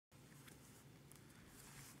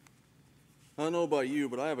I don't know about you,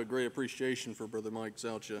 but I have a great appreciation for Brother Mike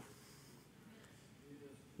Zalcha.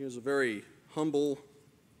 He has a very humble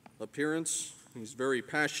appearance. He's very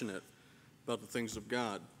passionate about the things of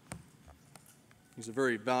God. He's a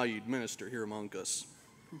very valued minister here among us.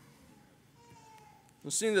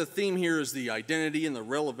 Seeing the theme here is the identity and the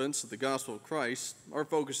relevance of the gospel of Christ, our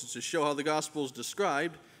focus is to show how the gospel is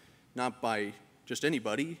described, not by just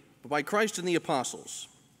anybody, but by Christ and the apostles.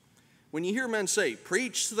 When you hear men say,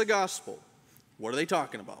 preach the gospel, what are they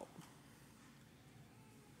talking about?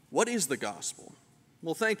 What is the gospel?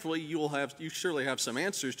 Well, thankfully, you surely have some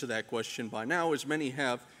answers to that question by now, as many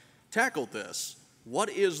have tackled this. What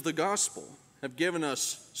is the gospel? Have given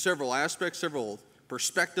us several aspects, several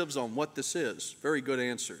perspectives on what this is. Very good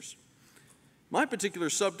answers. My particular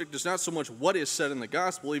subject is not so much what is said in the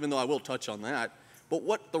gospel, even though I will touch on that, but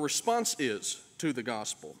what the response is to the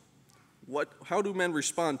gospel. How do men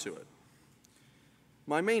respond to it?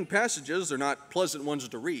 My main passages are not pleasant ones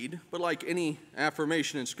to read, but like any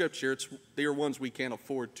affirmation in Scripture, they are ones we can't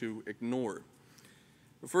afford to ignore.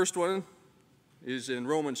 The first one is in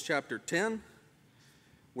Romans chapter 10,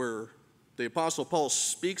 where the Apostle Paul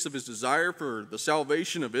speaks of his desire for the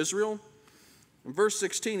salvation of Israel. In verse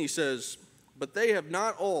 16 he says, "But they have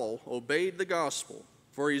not all obeyed the gospel.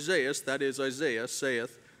 For Isaiah, that is Isaiah,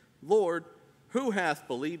 saith, Lord, who hath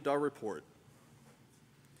believed our report?"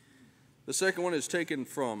 The second one is taken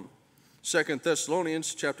from 2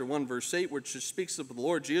 Thessalonians chapter 1, verse 8, which speaks of the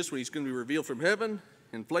Lord Jesus when he's going to be revealed from heaven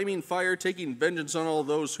in flaming fire, taking vengeance on all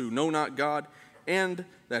those who know not God and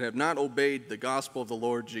that have not obeyed the gospel of the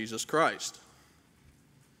Lord Jesus Christ.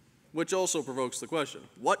 Which also provokes the question,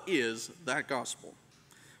 what is that gospel?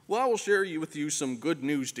 Well, I will share with you some good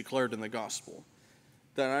news declared in the gospel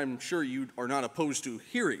that I'm sure you are not opposed to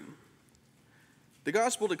hearing. The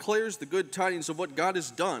gospel declares the good tidings of what God has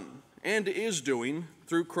done and is doing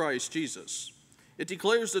through Christ Jesus. It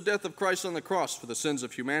declares the death of Christ on the cross for the sins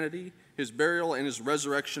of humanity, his burial, and his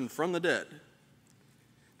resurrection from the dead.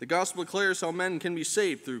 The gospel declares how men can be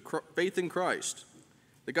saved through faith in Christ.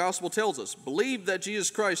 The gospel tells us, believe that Jesus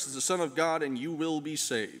Christ is the Son of God and you will be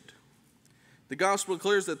saved. The gospel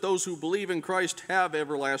declares that those who believe in Christ have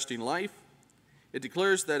everlasting life. It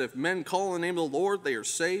declares that if men call on the name of the Lord, they are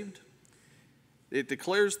saved. It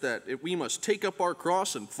declares that we must take up our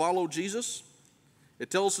cross and follow Jesus. It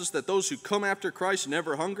tells us that those who come after Christ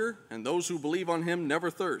never hunger, and those who believe on him never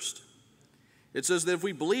thirst. It says that if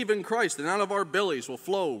we believe in Christ, then out of our bellies will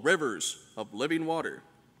flow rivers of living water.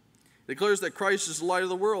 It declares that Christ is the light of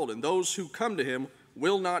the world, and those who come to him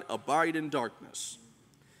will not abide in darkness.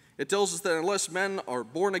 It tells us that unless men are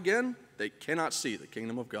born again, they cannot see the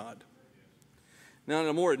kingdom of God. Now, in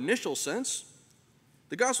a more initial sense,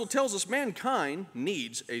 the gospel tells us mankind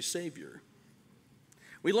needs a Savior.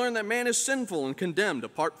 We learn that man is sinful and condemned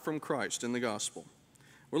apart from Christ in the gospel.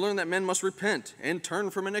 We learn that men must repent and turn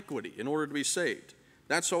from iniquity in order to be saved.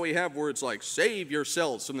 That's why we have words like, save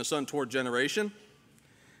yourselves from this untoward generation.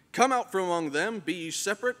 Come out from among them, be ye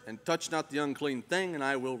separate, and touch not the unclean thing, and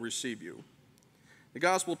I will receive you. The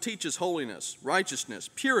gospel teaches holiness, righteousness,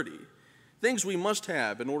 purity, things we must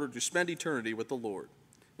have in order to spend eternity with the Lord.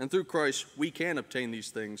 And through Christ, we can obtain these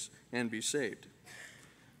things and be saved.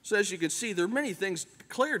 So as you can see, there are many things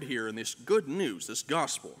declared here in this good news, this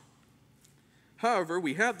gospel. However,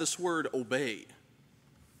 we have this word obey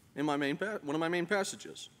in one of my main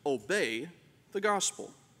passages. Obey the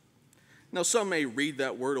gospel. Now, some may read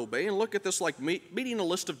that word obey and look at this like meeting a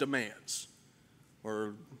list of demands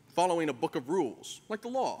or following a book of rules, like the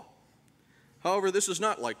law. However, this is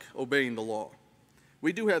not like obeying the law.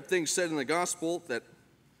 We do have things said in the gospel that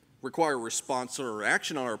require response or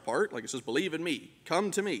action on our part, like it says, believe in me,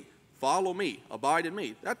 come to me, follow me, abide in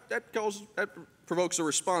me. That provokes a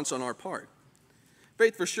response on our part.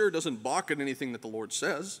 Faith for sure doesn't balk at anything that the Lord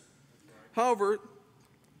says. However,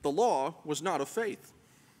 the law was not of faith.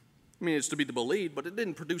 I mean, it's to be believed, but it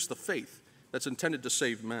didn't produce the faith that's intended to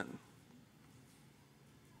save men.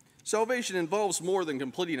 Salvation involves more than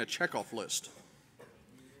completing a checkoff list.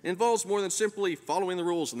 It involves more than simply following the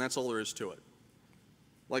rules, and that's all there is to it,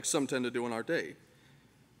 like some tend to do in our day.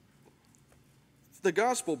 The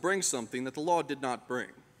gospel brings something that the law did not bring: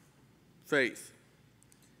 faith.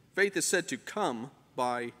 Faith is said to come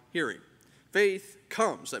by hearing. Faith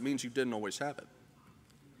comes. That means you didn't always have it.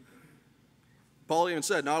 Paul even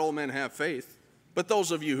said, not all men have faith, but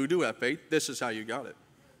those of you who do have faith, this is how you got it.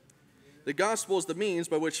 The gospel is the means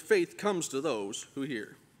by which faith comes to those who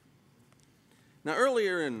hear. Now,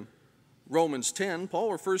 earlier in Romans 10,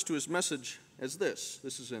 Paul refers to his message as this.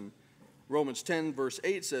 This is in Romans 10, verse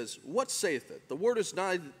 8 says, what saith it? The word is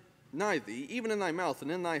nigh thee, even in thy mouth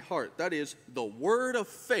and in thy heart. That is, the word of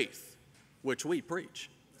faith which we preach.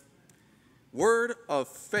 Word of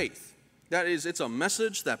faith. That is, it's a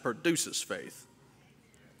message that produces faith.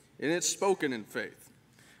 And it's spoken in faith.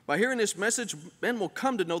 By hearing this message, men will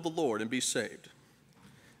come to know the Lord and be saved.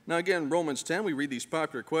 Now again, Romans 10, we read these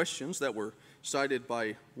popular questions that were cited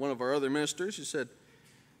by one of our other ministers. He said,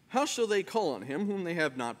 how shall they call on him whom they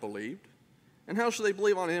have not believed? And how shall they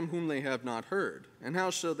believe on him whom they have not heard? And how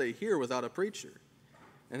shall they hear without a preacher?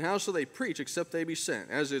 And how shall they preach except they be sent?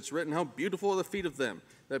 As it's written, how beautiful are the feet of them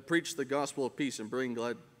that preach the gospel of peace and bring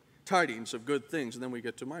glad tidings of good things. And then we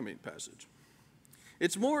get to my main passage.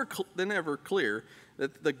 It's more than ever clear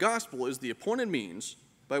that the gospel is the appointed means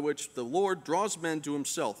by which the Lord draws men to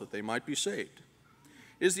himself that they might be saved.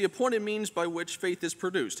 It is the appointed means by which faith is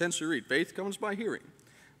produced. Hence we read, faith comes by hearing.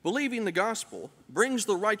 Believing the gospel brings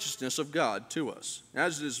the righteousness of God to us.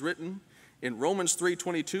 As it is written in Romans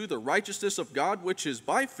 3:22, the righteousness of God which is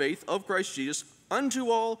by faith of Christ Jesus unto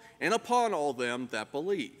all and upon all them that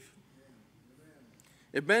believe.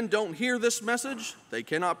 If men don't hear this message, they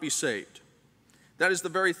cannot be saved. That is the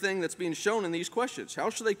very thing that's being shown in these questions. How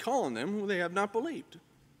shall they call on them whom they have not believed?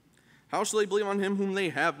 How shall they believe on him whom they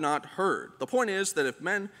have not heard? The point is that if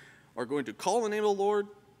men are going to call on the name of the Lord,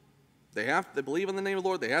 they have to believe in the name of the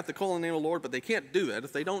Lord, they have to call on the name of the Lord, but they can't do that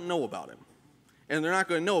if they don't know about him. And they're not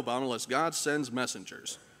going to know about him unless God sends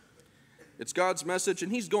messengers. It's God's message,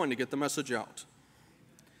 and he's going to get the message out.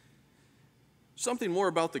 Something more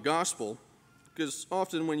about the gospel, because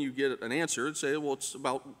often when you get an answer, it'd say, well, it's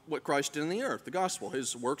about what Christ did in the earth, the gospel,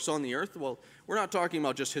 his works on the earth. Well, we're not talking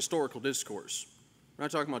about just historical discourse. We're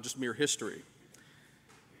not talking about just mere history.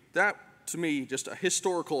 That, to me, just a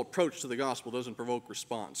historical approach to the gospel doesn't provoke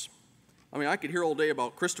response. I mean, I could hear all day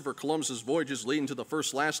about Christopher Columbus's voyages leading to the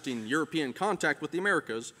first lasting European contact with the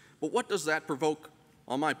Americas, but what does that provoke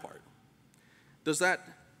on my part? Does that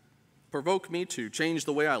provoke me to change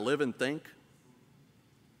the way I live and think?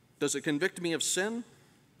 Does it convict me of sin?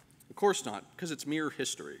 Of course not, because it's mere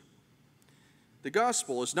history. The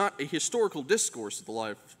gospel is not a historical discourse of the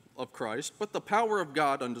life of Christ, but the power of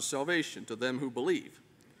God unto salvation to them who believe.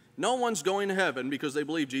 No one's going to heaven because they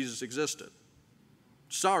believe Jesus existed.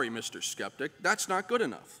 Sorry, Mr. Skeptic, that's not good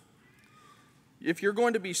enough. If you're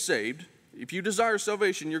going to be saved, if you desire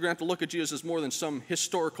salvation, you're going to have to look at Jesus as more than some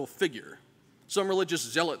historical figure, some religious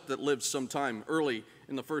zealot that lived sometime early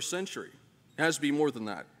in the first century. It has to be more than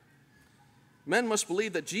that. Men must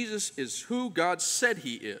believe that Jesus is who God said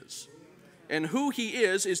he is, and who he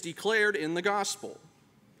is declared in the gospel.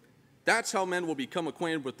 That's how men will become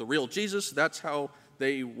acquainted with the real Jesus. That's how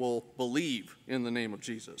they will believe in the name of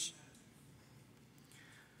Jesus.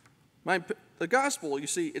 The gospel, you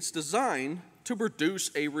see, it's designed to produce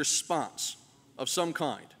a response of some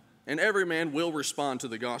kind. And every man will respond to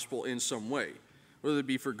the gospel in some way, whether it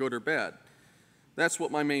be for good or bad. That's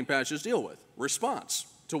what my main passages deal with, response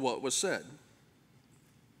to what was said.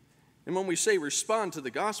 And when we say respond to the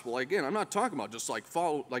gospel, again, I'm not talking about just like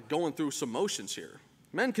going through some motions here.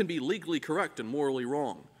 Men can be legally correct and morally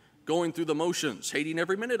wrong, going through the motions, hating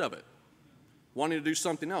every minute of it, wanting to do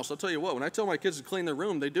something else. I'll tell you what, when I tell my kids to clean their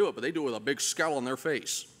room, they do it, but they do it with a big scowl on their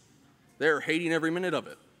face. They're hating every minute of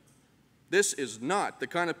it. These are not the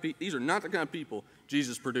kind of people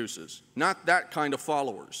Jesus produces, not that kind of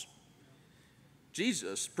followers.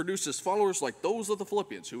 Jesus produces followers like those of the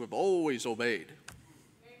Philippians who have always obeyed.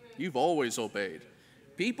 Amen. You've always obeyed.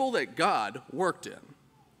 People that God worked in.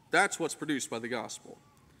 That's what's produced by the gospel.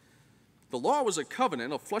 The law was a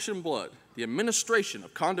covenant of flesh and blood, the administration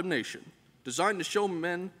of condemnation, designed to show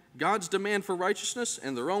men God's demand for righteousness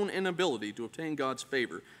and their own inability to obtain God's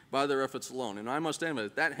favor by their efforts alone. And I must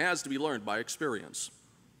admit, that has to be learned by experience.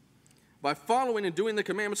 By following and doing the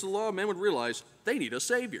commandments of the law, men would realize they need a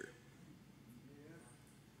Savior.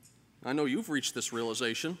 I know you've reached this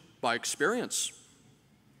realization by experience.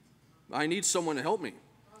 I need someone to help me.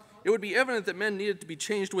 It would be evident that men needed to be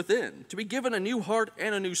changed within, to be given a new heart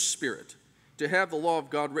and a new spirit, to have the law of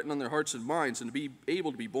God written on their hearts and minds, and to be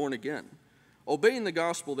able to be born again. Obeying the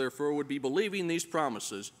gospel, therefore, would be believing these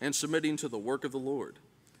promises and submitting to the work of the Lord.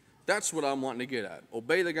 That's what I'm wanting to get at.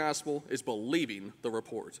 Obey the gospel is believing the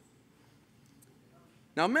report.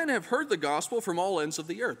 Now, men have heard the gospel from all ends of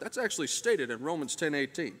the earth. That's actually stated in Romans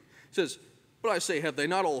 10:18. It says, but I say, have they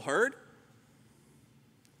not all heard?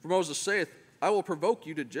 For Moses saith, I will provoke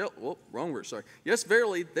you to jail. Oh, wrong verse, sorry. Yes,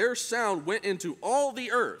 verily, their sound went into all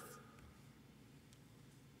the earth,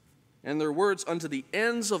 and their words unto the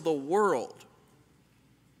ends of the world.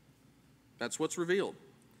 That's what's revealed.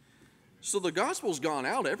 So the gospel's gone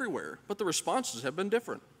out everywhere, but the responses have been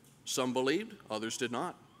different. Some believed, others did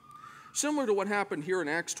not. Similar to what happened here in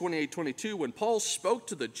Acts 28:22, when Paul spoke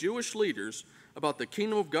to the Jewish leaders about the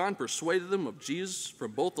kingdom of God and persuaded them of Jesus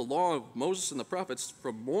from both the law of Moses and the prophets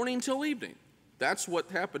from morning till evening. That's what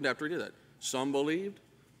happened after he did that. Some believed,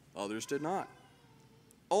 others did not.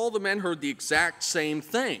 All the men heard the exact same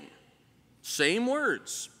thing, same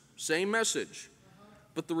words, same message,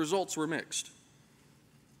 but the results were mixed.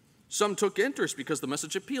 Some took interest because the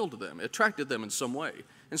message appealed to them, attracted them in some way,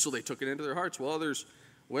 and so they took it into their hearts, while others,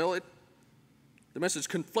 the message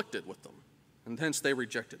conflicted with them, and hence they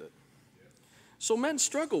rejected it. So men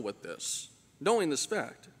struggle with this, knowing this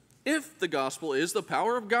fact. If the gospel is the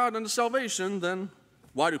power of God unto salvation, then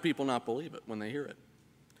why do people not believe it when they hear it?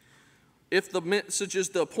 If the message is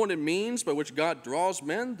the appointed means by which God draws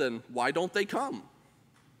men, then why don't they come?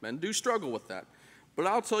 Men do struggle with that. But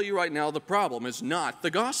I'll tell you right now, the problem is not the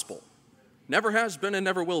gospel. Never has been and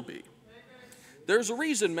never will be. There's a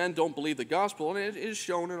reason men don't believe the gospel, and it is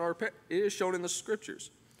shown in the scriptures.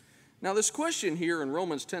 Now, this question here in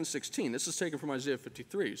Romans 10:16, this is taken from Isaiah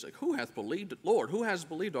 53. He's like, who hath believed it? Lord, who has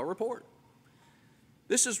believed our report?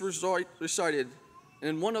 This is recited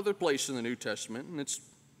in one other place in the New Testament, and it's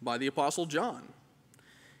by the Apostle John.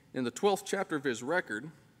 In the 12th chapter of his record,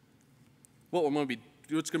 what's going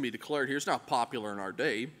to be declared here is not popular in our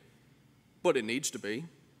day, but it needs to be.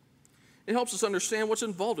 It helps us understand what's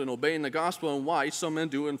involved in obeying the gospel and why some men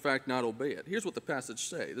do, in fact, not obey it. Here's what the passage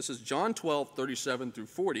says. This is John 12:37 through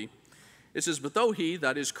 40. It says, but though he,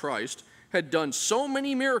 that is Christ, had done so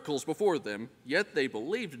many miracles before them, yet they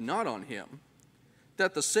believed not on him,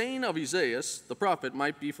 that the saying of Isaiah the prophet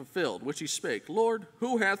might be fulfilled, which he spake, Lord,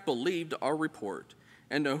 who hath believed our report?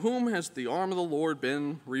 And to whom has the arm of the Lord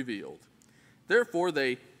been revealed? Therefore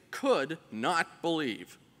they could not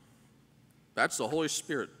believe. That's the Holy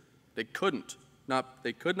Spirit. They could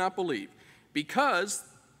not believe. Because,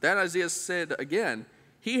 that Isaiah said again,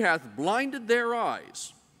 he hath blinded their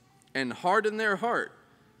eyes and hardened their heart,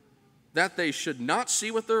 that they should not see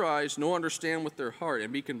with their eyes, nor understand with their heart,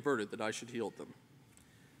 and be converted, that I should heal them.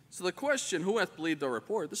 So the question, who hath believed our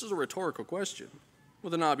report, this is a rhetorical question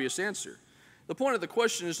with an obvious answer. The point of the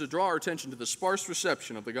question is to draw our attention to the sparse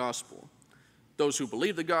reception of the gospel. Those who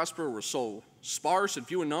believed the gospel were so sparse and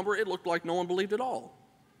few in number, it looked like no one believed at all.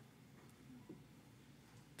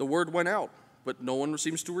 The word went out, but no one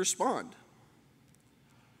seems to respond.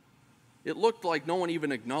 It looked like no one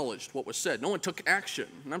even acknowledged what was said. No one took action.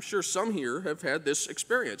 And I'm sure some here have had this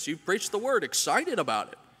experience. You've preached the word, excited about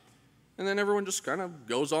it, and then everyone just kind of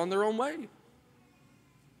goes on their own way.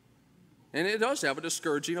 And it does have a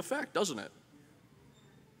discouraging effect, doesn't it?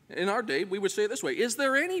 In our day, we would say it this way, is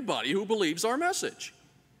there anybody who believes our message?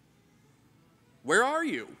 Where are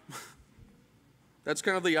you? That's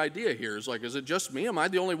kind of the idea here. Is like, is it just me? Am I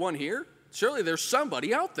the only one here? Surely there's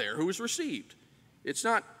somebody out there who is received. It's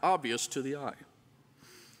not obvious to the eye.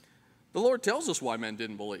 The Lord tells us why men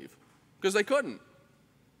didn't believe, because they couldn't.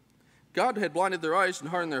 God had blinded their eyes and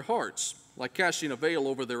hardened their hearts, like casting a veil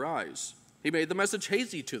over their eyes. He made the message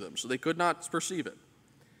hazy to them, so they could not perceive it.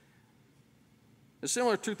 A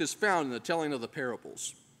similar truth is found in the telling of the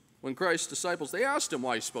parables. When Christ's disciples, they asked him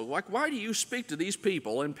why he spoke. Like, why do you speak to these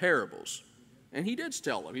people in parables? And he did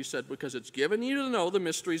tell them. He said, because it's given you to know the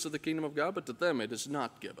mysteries of the kingdom of God, but to them it is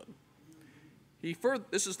not given.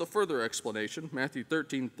 This is the further explanation, Matthew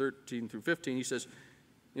 13 through 15. He says,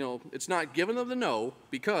 it's not given them to know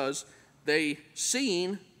because they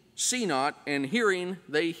see not, and hearing,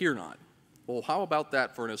 they hear not. Well, how about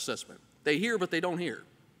that for an assessment? They hear, but they don't hear.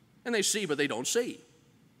 And they see, but they don't see.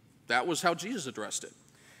 That was how Jesus addressed it.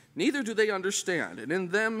 Neither do they understand, and in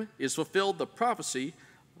them is fulfilled the prophecy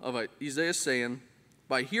of Isaiah saying,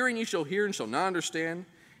 by hearing ye shall hear and shall not understand,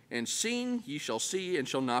 and seeing ye shall see and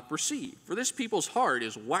shall not perceive. For this people's heart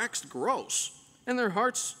is waxed gross, and their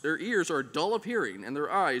ears are dull of hearing, and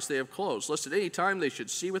their eyes they have closed, lest at any time they should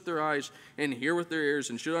see with their eyes, and hear with their ears,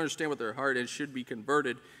 and should understand with their heart, and should be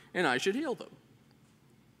converted, and I should heal them.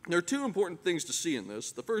 There are two important things to see in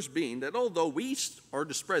this. The first being that although we are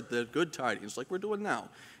to spread the good tidings like we're doing now,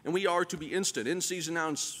 and we are to be instant, in season, out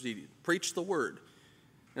in season, preach the word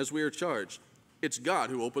as we are charged, it's God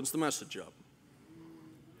who opens the message up.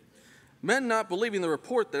 Men not believing the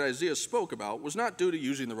report that Isaiah spoke about was not due to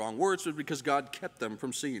using the wrong words, but because God kept them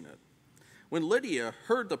from seeing it. When Lydia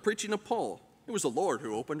heard the preaching of Paul, it was the Lord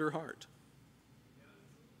who opened her heart.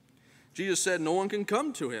 Jesus said no one can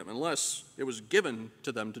come to him unless it was given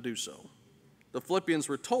to them to do so. The Philippians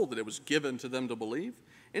were told that it was given to them to believe.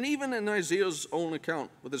 And even in Isaiah's own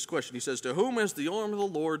account with this question, he says, to whom has the arm of the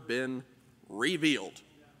Lord been revealed?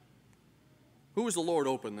 Who has the Lord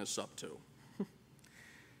opened this up to?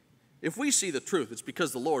 If we see the truth, it's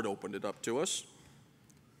because the Lord opened it up to us.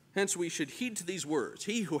 Hence, we should heed to these words.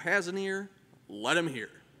 He who has an ear, let him hear.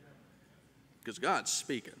 because God's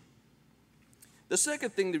speaking. The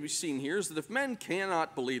second thing to be seen here is that if men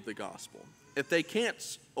cannot believe the gospel, if they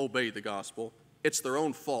can't obey the gospel, it's their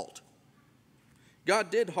own fault. God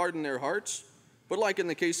did harden their hearts, but like in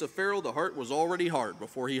the case of Pharaoh, the heart was already hard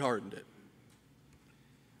before he hardened it.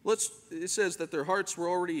 It says that their hearts were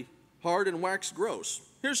already hard and waxed gross.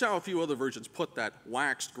 Here's how a few other versions put that,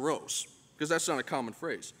 waxed gross, because that's not a common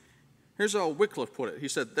phrase. Here's how Wycliffe put it. He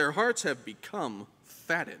said, their hearts have become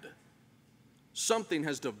fatted. Something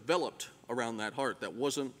has developed around that heart that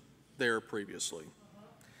wasn't there previously.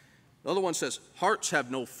 The other one says, hearts have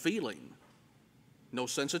no feeling, no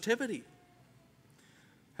sensitivity,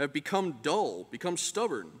 have become dull, become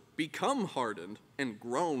stubborn, become hardened, and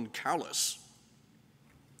grown callous.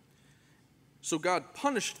 So God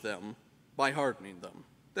punished them by hardening them.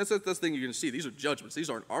 That's the thing you're going to see. These are judgments. These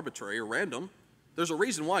aren't arbitrary or random. There's a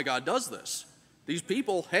reason why God does this. These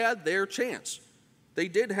people had their chance. They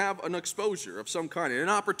did have an exposure of some kind, an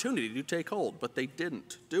opportunity to take hold, but they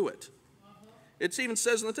didn't do it. It even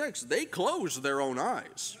says in the text, they closed their own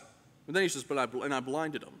eyes. And then he says, I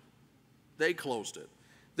blinded them. They closed it.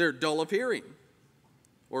 They're dull of hearing.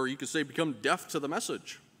 Or you could say become deaf to the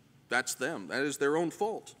message. That's them. That is their own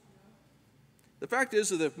fault. The fact is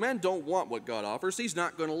that if men don't want what God offers, he's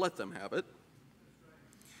not going to let them have it.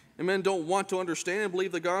 And men don't want to understand and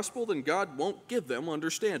believe the gospel, then God won't give them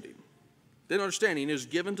understanding. Then understanding is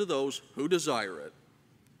given to those who desire it.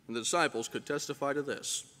 And the disciples could testify to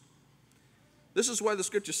this. This is why the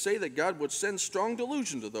scriptures say that God would send strong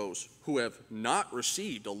delusion to those who have not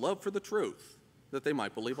received a love for the truth, that they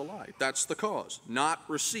might believe a lie. That's the cause. Not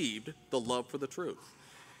received the love for the truth.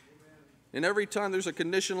 And every time there's a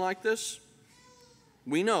condition like this,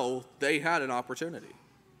 we know they had an opportunity.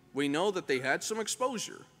 We know that they had some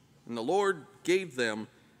exposure, and the Lord gave them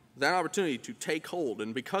that opportunity to take hold,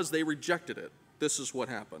 and because they rejected it, this is what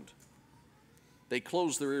happened. They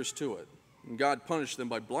closed their ears to it, and God punished them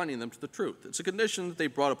by blinding them to the truth. It's a condition that they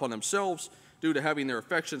brought upon themselves due to having their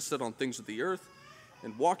affections set on things of the earth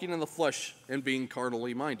and walking in the flesh and being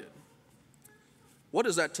carnally minded. What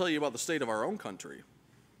does that tell you about the state of our own country?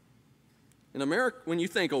 In America, when you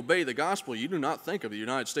think obey the gospel, you do not think of the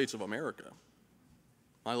United States of America.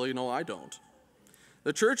 I let you know I don't.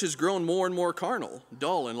 The church has grown more and more carnal,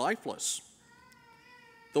 dull, and lifeless.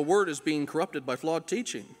 The word is being corrupted by flawed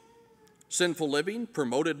teaching. Sinful living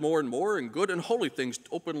promoted more and more, and good and holy things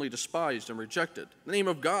openly despised and rejected. The name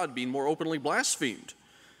of God being more openly blasphemed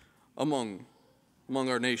among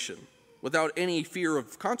our nation, without any fear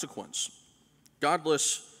of consequence.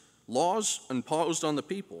 Godless laws imposed on the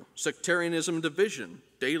people, sectarianism and division,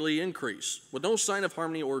 daily increase, with no sign of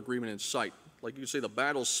harmony or agreement in sight. Like you say, the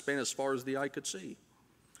battles span as far as the eye could see.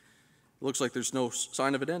 It looks like there's no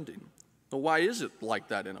sign of it ending. But why is it like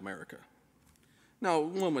that in America? Now,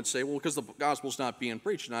 one would say, well, because the gospel's not being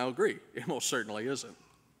preached, and I agree. It most certainly isn't.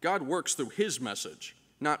 God works through his message,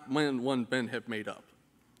 not one men have made up.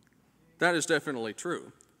 That is definitely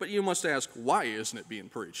true. But you must ask, why isn't it being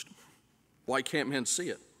preached? Why can't men see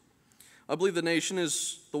it? I believe the nation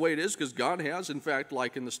is the way it is because God has, in fact,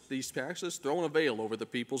 like in these passages, thrown a veil over the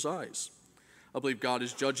people's eyes. I believe God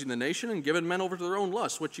is judging the nation and giving men over to their own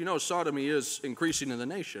lusts, which you know sodomy is increasing in the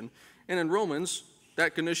nation. And in Romans,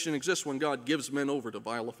 that condition exists when God gives men over to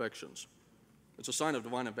vile affections. It's a sign of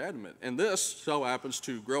divine abandonment. And this so happens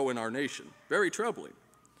to grow in our nation. Very troubling.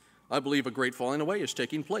 I believe a great falling away is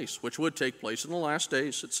taking place, which would take place in the last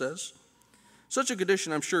days, it says. Such a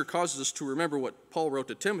condition, I'm sure, causes us to remember what Paul wrote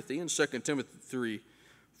to Timothy in 2 Timothy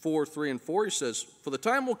 3:4. He says, "For the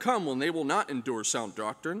time will come when they will not endure sound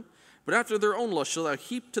doctrine, but after their own lust shall they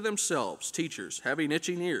heap to themselves teachers, having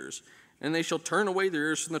itching ears, and they shall turn away their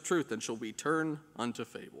ears from the truth, and shall be turned unto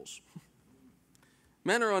fables."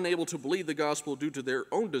 Men are unable to believe the gospel due to their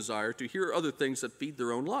own desire to hear other things that feed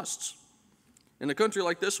their own lusts. In a country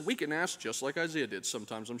like this, we can ask, just like Isaiah did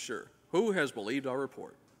sometimes, I'm sure, who has believed our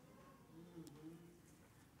report?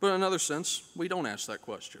 But in another sense, we don't ask that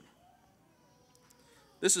question.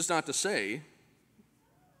 This is not to say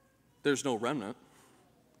there's no remnant.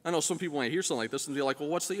 I know some people might hear something like this and be like, well,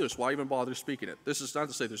 what's the use? Why even bother speaking it? This is not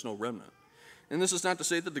to say there's no remnant. And this is not to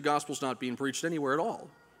say that the gospel's not being preached anywhere at all.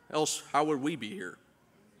 Else, how would we be here?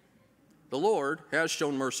 The Lord has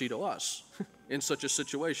shown mercy to us in such a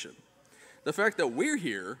situation. The fact that we're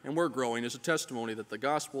here and we're growing is a testimony that the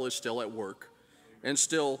gospel is still at work and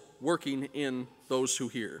still working in those who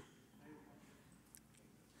hear.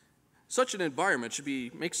 Such an environment should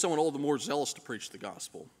make someone all the more zealous to preach the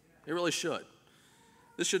gospel. It really should.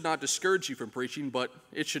 This should not discourage you from preaching, but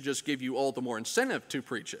it should just give you all the more incentive to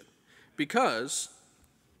preach it. Because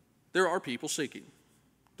there are people seeking.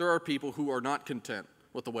 There are people who are not content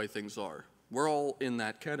with the way things are. We're all in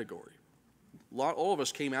that category. All of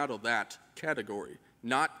us came out of that category,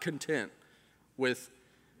 not content with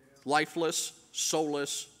lifeless,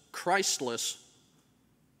 soulless, Christless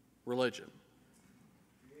religion.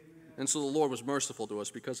 And so the Lord was merciful to us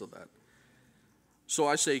because of that. So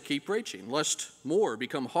I say keep preaching, lest more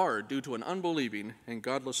become hard due to an unbelieving and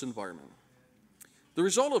godless environment. The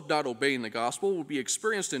result of not obeying the gospel will be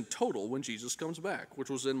experienced in total when Jesus comes back, which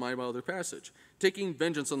was in my other passage, taking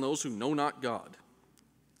vengeance on those who know not God.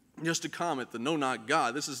 Just to comment, the know not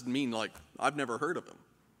God, this doesn't mean like I've never heard of him.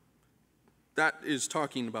 That is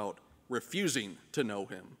talking about refusing to know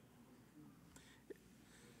him.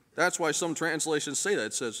 That's why some translations say that.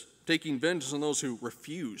 It says, taking vengeance on those who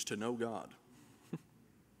refuse to know God.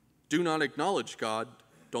 Do not acknowledge God,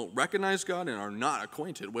 don't recognize God, and are not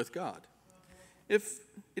acquainted with God. If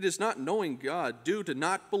it is not knowing God due to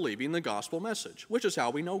not believing the gospel message, which is how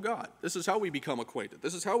we know God. This is how we become acquainted.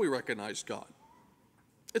 This is how we recognize God.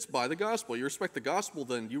 It's by the gospel. You respect the gospel,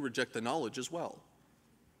 then you reject the knowledge as well.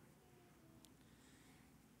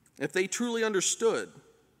 If they truly understood,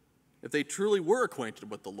 if they truly were acquainted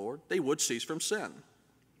with the Lord, they would cease from sin.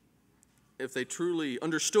 If they truly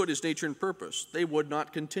understood his nature and purpose, they would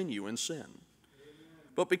not continue in sin.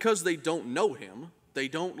 But because they don't know him, they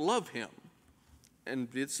don't love him. And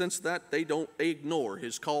since that, they ignore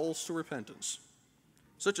his calls to repentance.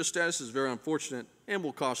 Such a status is very unfortunate and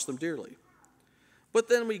will cost them dearly. But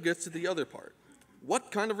then we get to the other part.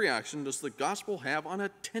 What kind of reaction does the gospel have on a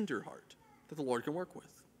tender heart that the Lord can work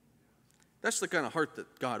with? That's the kind of heart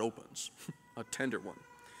that God opens, a tender one.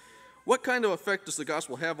 What kind of effect does the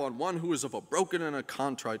gospel have on one who is of a broken and a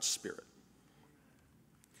contrite spirit?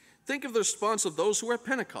 Think of the response of those who were at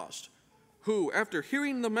Pentecost, who, after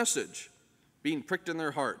hearing the message, being pricked in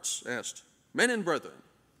their hearts, asked, "Men and brethren,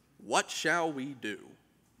 what shall we do?"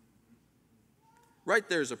 Right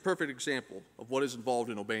there is a perfect example of what is involved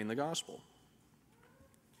in obeying the gospel.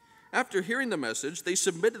 After hearing the message, they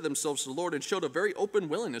submitted themselves to the Lord and showed a very open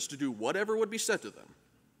willingness to do whatever would be said to them.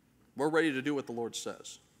 We're ready to do what the Lord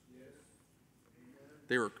says.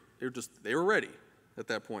 They were ready at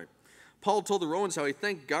that point. Paul told the Romans how he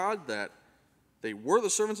thanked God that they were the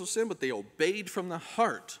servants of sin, but they obeyed from the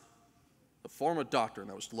heart the form of doctrine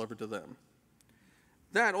that was delivered to them.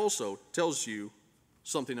 That also tells you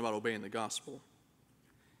something about obeying the gospel.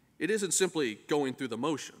 It isn't simply going through the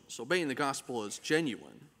motions. Obeying the gospel is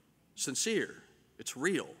genuine, sincere, it's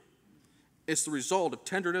real. It's the result of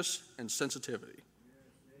tenderness and sensitivity.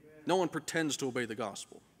 No one pretends to obey the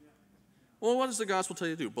gospel. Well, what does the gospel tell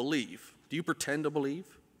you to do? Believe. Do you pretend to believe?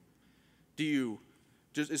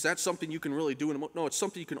 Is that something you can really do? No, it's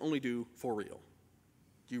something you can only do for real.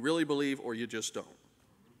 Do you really believe or you just don't?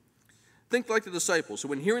 Think like the disciples who,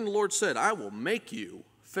 when hearing the Lord said, "I will make you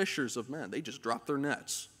fishers of men," they just dropped their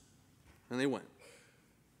nets and they went.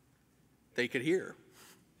 They could hear.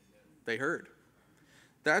 They heard.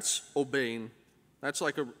 That's obeying. That's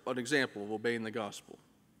like an example of obeying the gospel.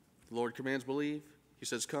 The Lord commands believe. He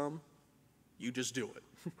says come. You just do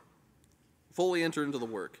it. Fully enter into the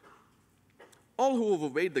work. All who have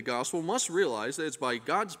obeyed the gospel must realize that it's by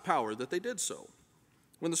God's power that they did so.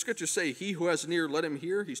 When the scriptures say, "He who has an ear, let him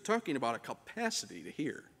hear," he's talking about a capacity to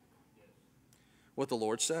hear what the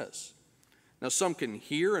Lord says. Now, some can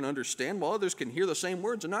hear and understand, while others can hear the same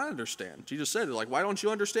words and not understand. Jesus said, why don't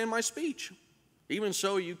you understand my speech? Even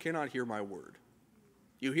so, you cannot hear my word.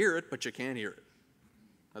 You hear it, but you can't hear it.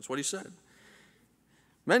 That's what he said.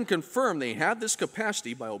 Men confirm they have this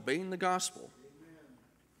capacity by obeying the gospel,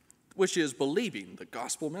 which is believing the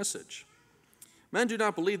gospel message. Men do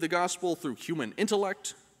not believe the gospel through human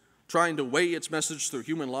intellect, trying to weigh its message through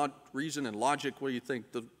human reason and logic. What do you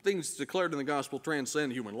think? The things declared in the gospel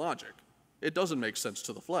transcend human logic. It doesn't make sense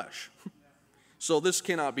to the flesh. So this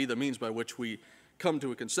cannot be the means by which we come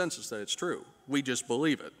to a consensus that it's true. We just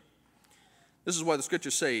believe it. This is why the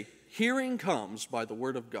scriptures say, hearing comes by the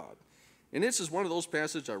word of God. And this is one of those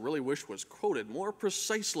passages I really wish was quoted more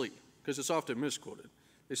precisely, because it's often misquoted.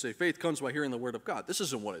 They say faith comes by hearing the word of God. This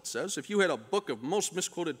isn't what it says. If you had a book of most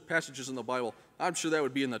misquoted passages in the Bible, I'm sure that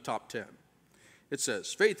would be in the top 10. It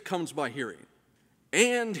says faith comes by hearing,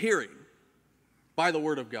 and hearing by the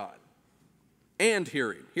word of God. And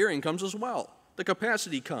hearing. Hearing comes as well. The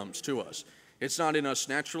capacity comes to us. It's not in us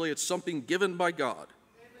naturally. It's something given by God.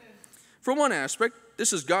 Amen. From one aspect,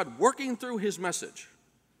 this is God working through his message,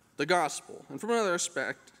 the gospel. And from another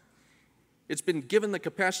aspect, it's been given the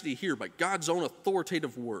capacity here by God's own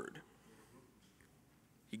authoritative word.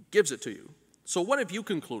 He gives it to you. So what have you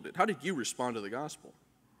concluded? How did you respond to the gospel?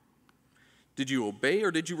 Did you obey or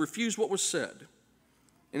did you refuse what was said?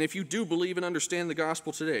 And if you do believe and understand the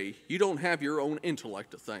gospel today, you don't have your own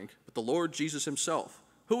intellect to thank, but the Lord Jesus himself,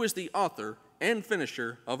 who is the author and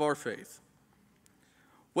finisher of our faith.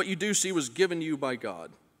 What you do see was given you by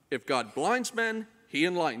God. If God blinds men, he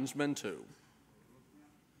enlightens men too.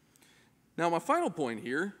 Now, my final point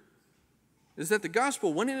here is that the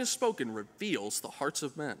gospel, when it is spoken, reveals the hearts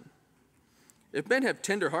of men. If men have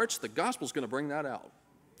tender hearts, the gospel is going to bring that out.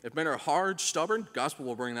 If men are hard, stubborn, the gospel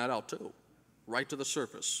will bring that out too, right to the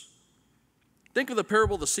surface. Think of the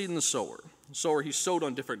parable of the seed and the sower. The sower, he sowed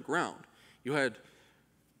on different ground. You had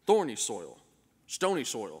thorny soil, stony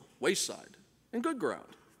soil, wayside, and good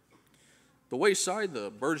ground. The wayside, the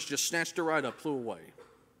birds just snatched it right up, flew away.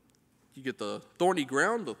 You get the thorny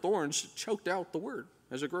ground, the thorns choked out the word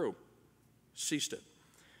as it grew, ceased it.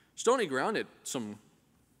 Stony ground, some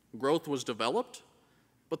growth was developed,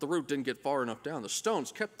 but the root didn't get far enough down. The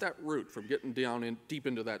stones kept that root from getting down deep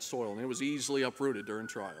into that soil, and it was easily uprooted during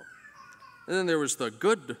trial. And then there was the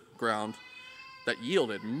good ground that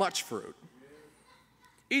yielded much fruit.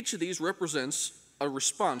 Each of these represents a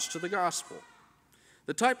response to the gospel.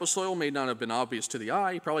 The type of soil may not have been obvious to the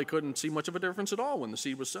eye. You probably couldn't see much of a difference at all when the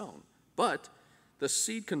seed was sown. But the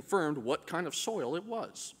seed confirmed what kind of soil it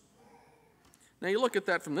was. Now you look at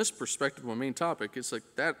that from this perspective, my main topic, it's like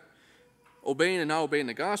that obeying and not obeying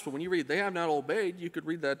the gospel. When you read, they have not obeyed, you could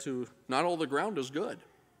read that to, not all the ground is good.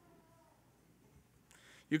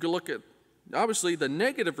 You could look at, obviously, the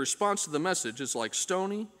negative response to the message is like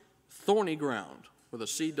stony, thorny ground, where the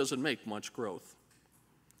seed doesn't make much growth.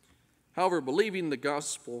 However, believing the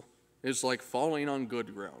gospel is like falling on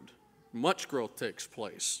good ground. Much growth takes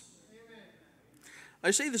place. Amen.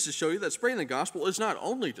 I say this to show you that spreading the gospel is not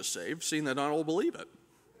only to save, seeing that not all believe it.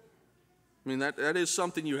 I mean, that is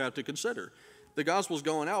something you have to consider. The gospel's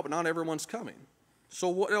going out, but not everyone's coming. So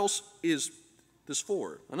what else is this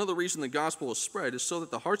for? Another reason the gospel is spread is so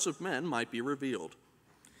that the hearts of men might be revealed.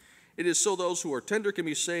 It is so those who are tender can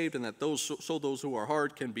be saved, and that those who are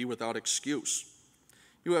hard can be without excuse.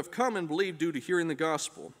 You have come and believed due to hearing the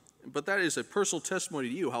gospel, but that is a personal testimony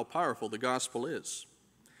to you how powerful the gospel is.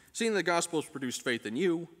 Seeing the gospel has produced faith in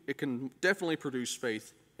you, it can definitely produce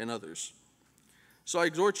faith in others. So I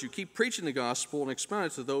exhort you, keep preaching the gospel and expound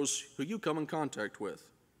it to those who you come in contact with.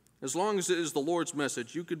 As long as it is the Lord's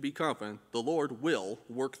message, you can be confident the Lord will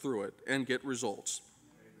work through it and get results.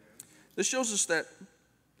 This shows us that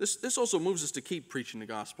this also moves us to keep preaching the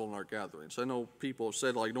gospel in our gatherings. I know people have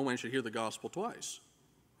said, like, no man should hear the gospel twice.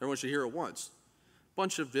 Everyone should hear it once.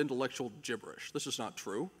 Bunch of intellectual gibberish. This is not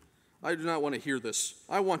true. I do not want to hear this.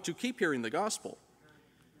 I want to keep hearing the gospel.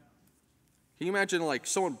 Can you imagine like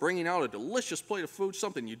someone bringing out a delicious plate of food,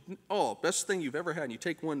 something best thing you've ever had, and you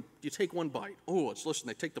take one bite. Oh, it's delicious, and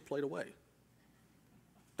they take the plate away.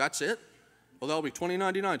 That's it? Well, that'll be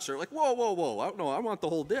 $20.99, sir. Like, whoa. No, I want the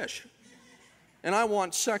whole dish. And I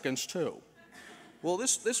want seconds too. Well,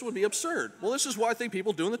 this would be absurd. Well, this is what I think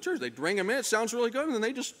people do in the church. They bring them in, it sounds really good, and then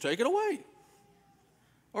they just take it away.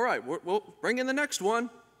 All right, we'll bring in the next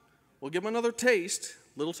one. We'll give them another taste,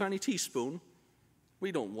 little tiny teaspoon.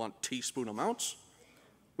 We don't want teaspoon amounts.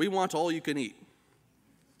 We want all you can eat.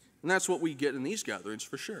 And that's what we get in these gatherings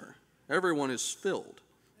for sure. Everyone is filled.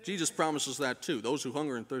 Jesus promises that too. Those who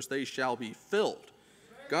hunger and thirst, they shall be filled.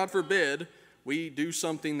 God forbid we do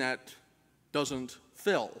something that doesn't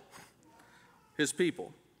fill his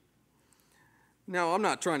people. Now, I'm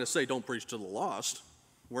not trying to say don't preach to the lost.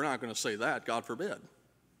 We're not going to say that, God forbid.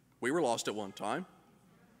 We were lost at one time.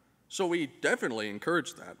 So we definitely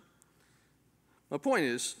encourage that. My point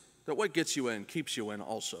is that what gets you in keeps you in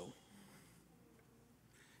also.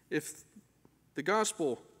 If the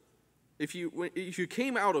gospel, if you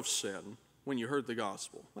came out of sin when you heard the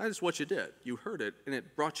gospel, that is what you did. You heard it and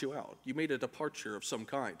it brought you out. You made a departure of some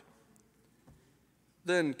kind.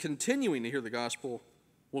 Then continuing to hear the gospel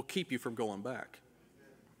will keep you from going back.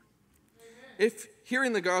 If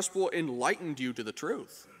hearing the gospel enlightened you to the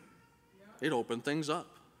truth, it opened things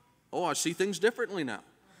up. Oh, I see things differently now.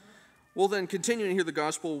 Well, then continuing to hear the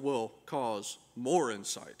gospel will cause more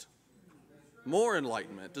insight, more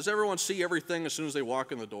enlightenment. Does everyone see everything as soon as they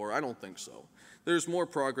walk in the door? I don't think so. There's more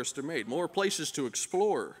progress to be made, more places to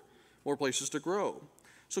explore, more places to grow.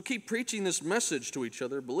 So keep preaching this message to each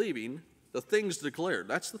other, believing the things declared.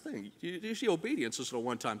 That's the thing. You see, obedience isn't a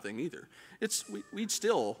one-time thing either. We'd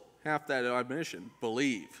still have that admonition.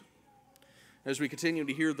 Believe. As we continue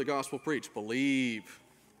to hear the gospel preached, believe.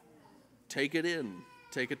 Take it in.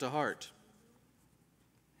 Take it to heart.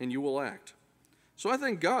 And you will act. So I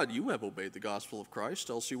thank God you have obeyed the gospel of Christ,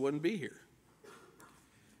 else you wouldn't be here.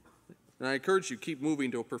 And I encourage you, keep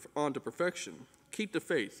moving on to perfection. Keep the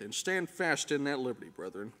faith and stand fast in that liberty,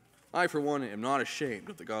 brethren. I, for one, am not ashamed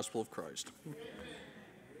of the gospel of Christ. Amen.